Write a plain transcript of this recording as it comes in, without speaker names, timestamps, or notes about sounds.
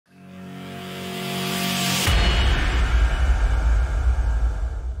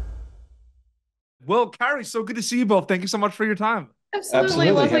Will, Karrie, so good to see you both. Thank you so much for your time.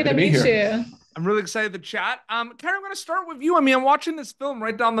 Absolutely. Lovely Happy to be meet here. you. I'm really excited to chat. Karrie, I'm going to start with you. I mean, I'm watching this film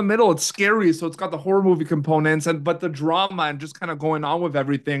right down the middle. It's scary, so it's got the horror movie components, but the drama and just kind of going on with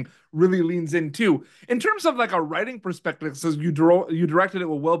everything really leans in too. In terms of like a writing perspective, since you directed it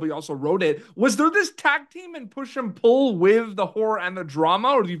with Will, but you also wrote it. Was there this tag team and push and pull with the horror and the drama,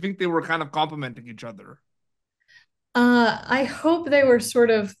 or do you think they were kind of complementing each other? I hope they were sort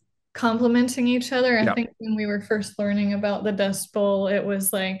of complementing each other. I Yeah. think when we were first learning about the Dust Bowl, it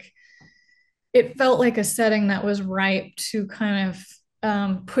was like it felt like a setting that was ripe to kind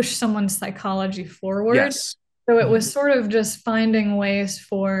of push someone's psychology forward. Yes. So it was sort of just finding ways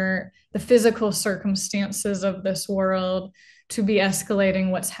for the physical circumstances of this world to be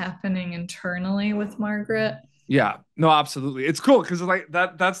escalating what's happening internally with Margaret. Yeah, no, absolutely. It's cool because like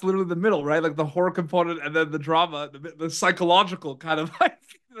that's literally the middle, right? Like the horror component and then the drama, the psychological kind of like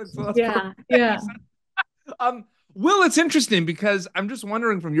so that's Yeah, perfect. yeah. Um, Will, it's interesting because I'm just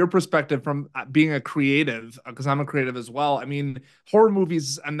wondering from your perspective, from being a creative, because I'm a creative as well. I mean, horror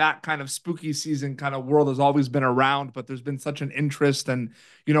movies and that kind of spooky season kind of world has always been around, but there's been such an interest and,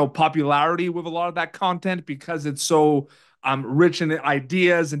 popularity with a lot of that content because it's so rich in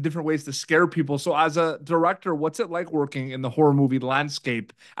ideas and different ways to scare people. So, as a director, what's it like working in the horror movie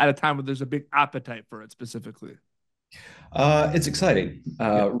landscape at a time when there's a big appetite for it specifically? It's exciting.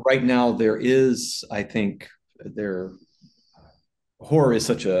 Yeah. Right now, I think, there horror is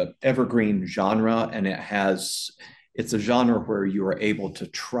such a evergreen genre, and it's a genre where you are able to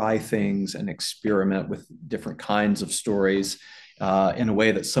try things and experiment with different kinds of stories in a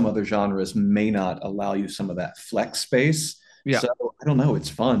way that some other genres may not allow you some of that flex space. Yeah. So I don't know, it's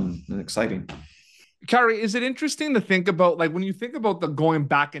fun and exciting. Karrie, is it interesting to think about, like, when you think about the going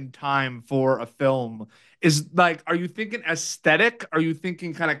back in time for a film, is like, are you thinking aesthetic? Are you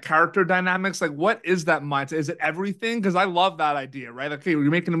thinking kind of character dynamics? Like, what is that mindset? Is it everything? Because I love that idea, right? Okay,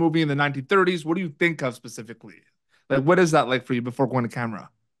 you're making a movie in the 1930s. What do you think of specifically? Like, what is that like for you before going to camera?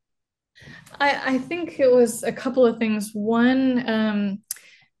 I think it was a couple of things. One,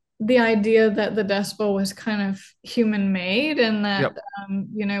 the idea that the Dust Bowl was kind of human made and that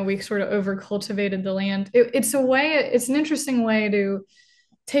Yep. we sort of over cultivated the land. It's an interesting way to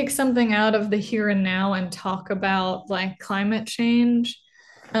take something out of the here and now and talk about like climate change.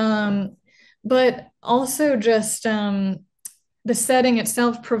 Um, but also just the setting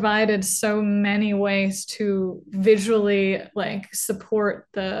itself provided so many ways to visually like support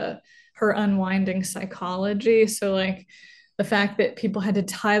the her unwinding psychology. So like the fact that people had to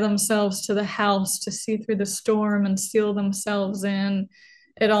tie themselves to the house to see through the storm and seal themselves in,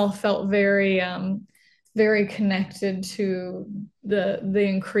 it all felt very connected to the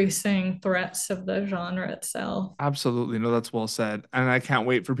increasing threats of the genre itself. Absolutely. No, that's well said. And I can't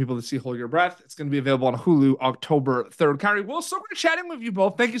wait for people to see Hold Your Breath. It's going to be available on Hulu October 3rd. Karrie, Will, so great chatting with you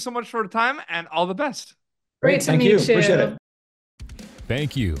both. Thank you so much for the time and all the best. Great Great, to thank you. meet you. Appreciate it.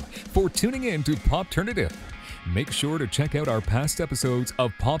 Thank you for tuning in to Popternative. Make sure to check out our past episodes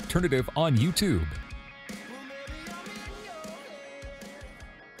of Popternative on YouTube.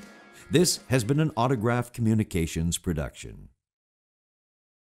 This has been an Autograph Communications production.